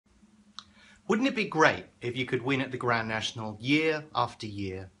Wouldn't it be great if you could win at the Grand National year after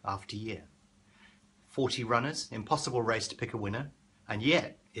year after year? 40 runners, impossible race to pick a winner, and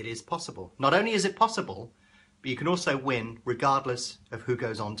yet it is possible. Not only is it possible, but you can also win regardless of who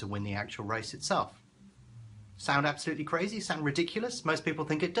goes on to win the actual race itself. Sound absolutely crazy? Sound ridiculous? Most people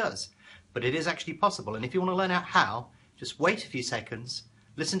think it does. But it is actually possible, and if you want to learn out how, just wait a few seconds,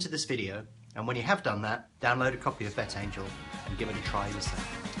 listen to this video, and when you have done that, download a copy of Bet Angel and give it a try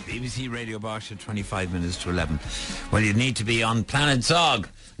yourself. BBC Radio Bosch at 25 minutes to 11. Well, you need to be on Planet Zog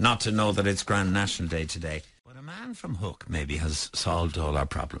not to know that it's Grand National Day today. But a man from Hook maybe has solved all our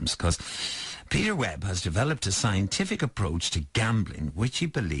problems, because Peter Webb has developed a scientific approach to gambling which he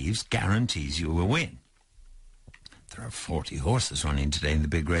believes guarantees you a win. There are 40 horses running today in the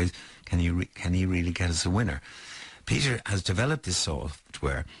big race. Can he really get us a winner? Peter has developed this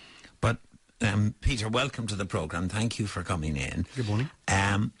software, but Peter, welcome to the programme. Thank you for coming in. Good morning.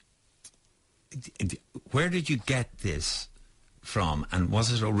 Where did you get this from, and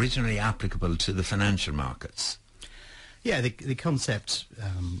was it originally applicable to the financial markets? Yeah, the concept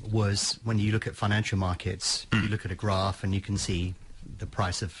was when you look at financial markets, you look at a graph and you can see the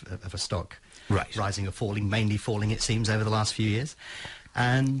price of a stock rising or falling, mainly falling it seems over the last few years.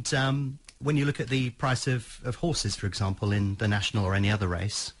 And when you look at the price of horses, for example, in the national or any other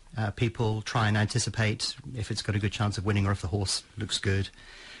race, people try and anticipate if it's got a good chance of winning or if the horse looks good.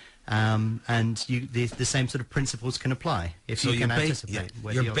 And the same sort of principles can apply if you can anticipate.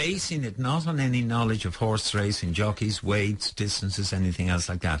 You're basing it not on any knowledge of horse racing, jockeys, weights, distances, anything else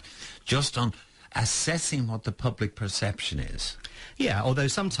like that, just on assessing what the public perception is. Yeah, although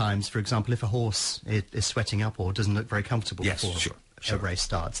sometimes, for example, if a horse is sweating up or doesn't look very comfortable before a race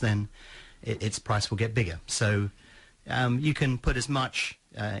starts, then its price will get bigger. So you can put as much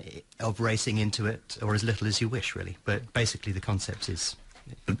of racing into it or as little as you wish, really. But basically the concept is...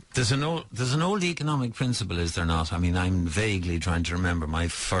 There's an old economic principle, is there not? I mean, I'm vaguely trying to remember my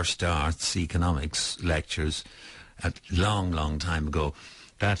first arts economics lectures a long time ago,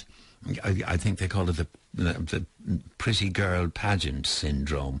 that I think they call it the pretty girl pageant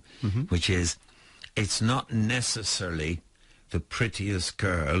syndrome, which is, it's not necessarily the prettiest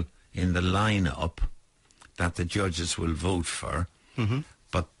girl in the lineup that the judges will vote for,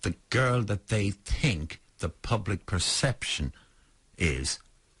 but the girl that they think the public perception is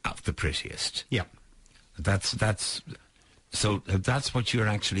of the prettiest. Yeah. That's what you're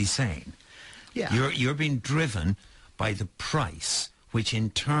actually saying. Yeah. You're being driven by the price, which in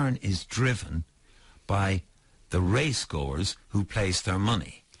turn is driven by the racegoers who place their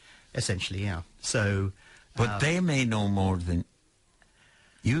money. Essentially, yeah. So, but they may know more than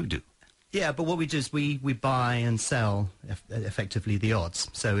you do. Yeah, but what we do is we buy and sell effectively the odds.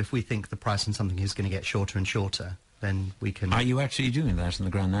 So if we think the price on something is going to get shorter and shorter, then we can... Are you actually doing that in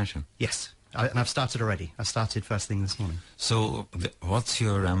the Grand National? Yes, and I've started already. I started first thing this morning. So what's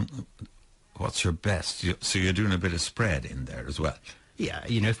your best? So you're doing a bit of spread in there as well? Yeah,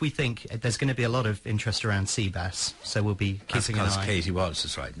 you know, if we think there's going to be a lot of interest around sea bass, so we'll be keeping an eye... That's because Katie Walsh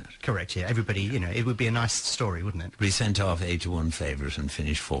is riding it. Correct, yeah. Everybody, you know, it would be a nice story, wouldn't it? We sent off 8-1 favourite and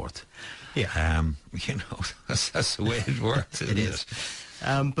finished fourth. Yeah. You know, that's the way it works, isn't it?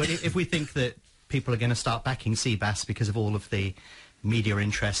 But if we think that people are going to start backing sea bass because of all of the media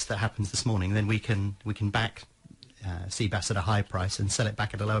interest that happens this morning, then we can back sea bass at a high price and sell it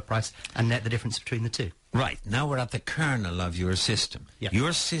back at a lower price and net the difference between the two. Right. Now we're at the kernel of your system. Yep.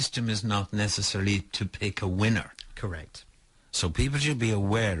 Your system is not necessarily to pick a winner. Correct. So people should be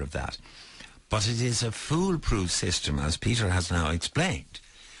aware of that. But it is a foolproof system, as Peter has now explained,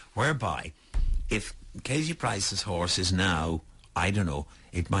 whereby if Katie Price's horse is now, I don't know,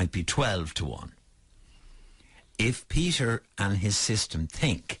 it might be 12-1. If Peter and his system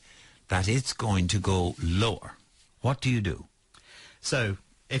think that it's going to go lower, what do you do? So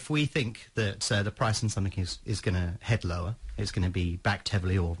if we think that the price on something is going to head lower, it's going to be backed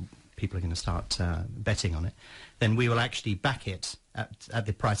heavily or people are going to start betting on it, then we will actually back it at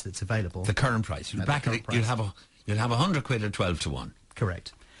the price that's available. The current price. You'll back it. You'll have 100 quid at 12-1.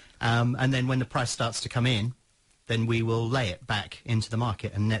 Correct. And then when the price starts to come in, then we will lay it back into the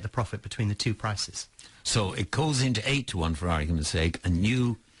market and net the profit between the two prices. So it goes into 8-1 for argument's sake, and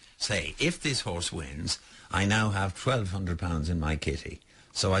you say, if this horse wins, I now have £1,200 in my kitty.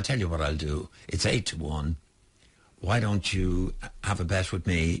 So I tell you what I'll do. It's 8-1. Why don't you have a bet with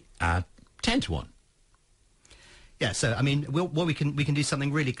me at 10-1? Yeah, so, I mean, we can do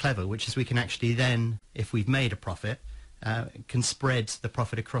something really clever, which is we can actually then, if we've made a profit, can spread the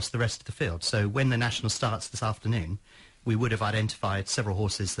profit across the rest of the field. So when the National starts this afternoon, we would have identified several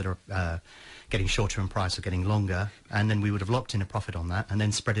horses that are getting shorter in price or getting longer, and then we would have locked in a profit on that and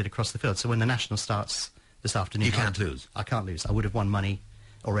then spread it across the field. So when the National starts this afternoon... You can't lose. I can't lose. I would have won money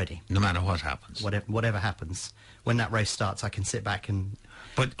already. No matter what happens. Whatever happens. When that race starts, I can sit back and...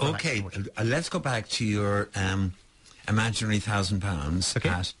 But, okay, let's go back to your imaginary £1,000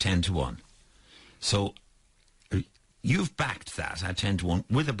 at 10 to 1. So... You've backed that at 10 to 1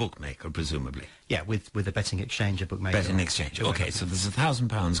 with a bookmaker, presumably. Yeah, with a betting exchange, a bookmaker. Betting exchange. Okay, so there's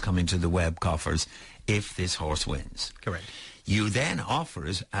 £1,000 coming to the Webb coffers if this horse wins. Correct. You then offer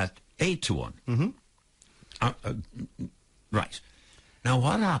it at 8 to 1. Mm-hmm. Right. Now,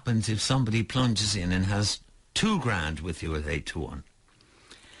 what happens if somebody plunges in and has £2,000 with you at 8 to 1?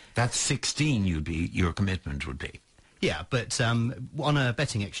 That's 16. Your commitment would be. Yeah, but on a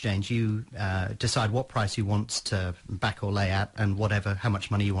betting exchange, you decide what price you want to back or lay at, and how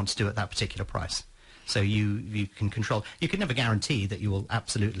much money you want to do at that particular price. So you can control. You can never guarantee that you will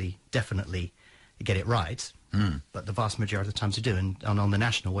absolutely, definitely get it right, but the vast majority of the times you do. And on the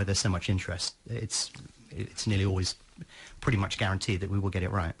national, where there's so much interest, it's nearly always pretty much guaranteed that we will get it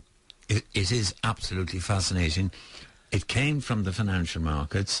right. It is absolutely fascinating. It came from the financial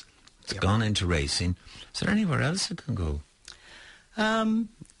markets. It's gone into racing. Is there anywhere else it can go? I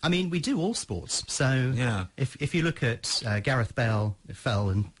mean, we do all sports. So if you look at Gareth Bale fell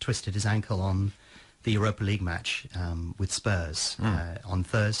and twisted his ankle on the Europa League match with Spurs on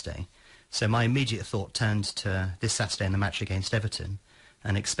Thursday. So my immediate thought turned to this Saturday in the match against Everton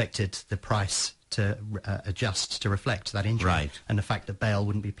and expected the price to adjust to reflect that injury and the fact that Bale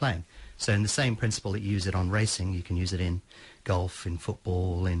wouldn't be playing. So in the same principle that you use it on racing, you can use it in golf, in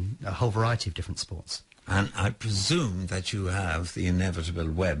football, in a whole variety of different sports. And I presume that you have the inevitable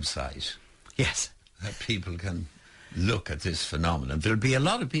website. Yes. That people can look at this phenomenon. There'll be a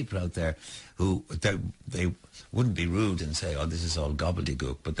lot of people out there who they wouldn't be rude and say, oh, this is all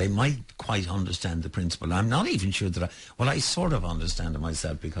gobbledygook, but they might quite understand the principle. I'm not even sure that I sort of understand it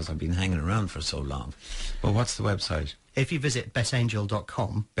myself because I've been hanging around for so long. But what's the website? If you visit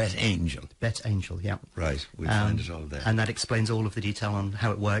betangel.com... BetAngel? BetAngel, yeah. Right, we'll find it all there. And that explains all of the detail on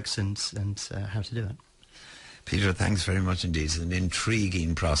how it works and how to do it. Peter, thanks very much indeed. It's an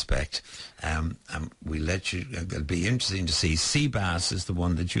intriguing prospect. We'll let you... It'll be interesting to see. Seabass is the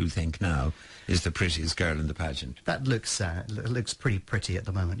one that you think now is the prettiest girl in the pageant. That looks pretty pretty at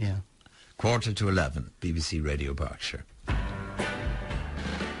the moment, yeah. 11:15, BBC Radio Berkshire.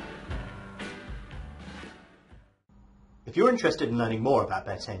 If you're interested in learning more about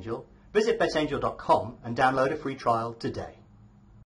BetAngel, visit betangel.com and download a free trial today.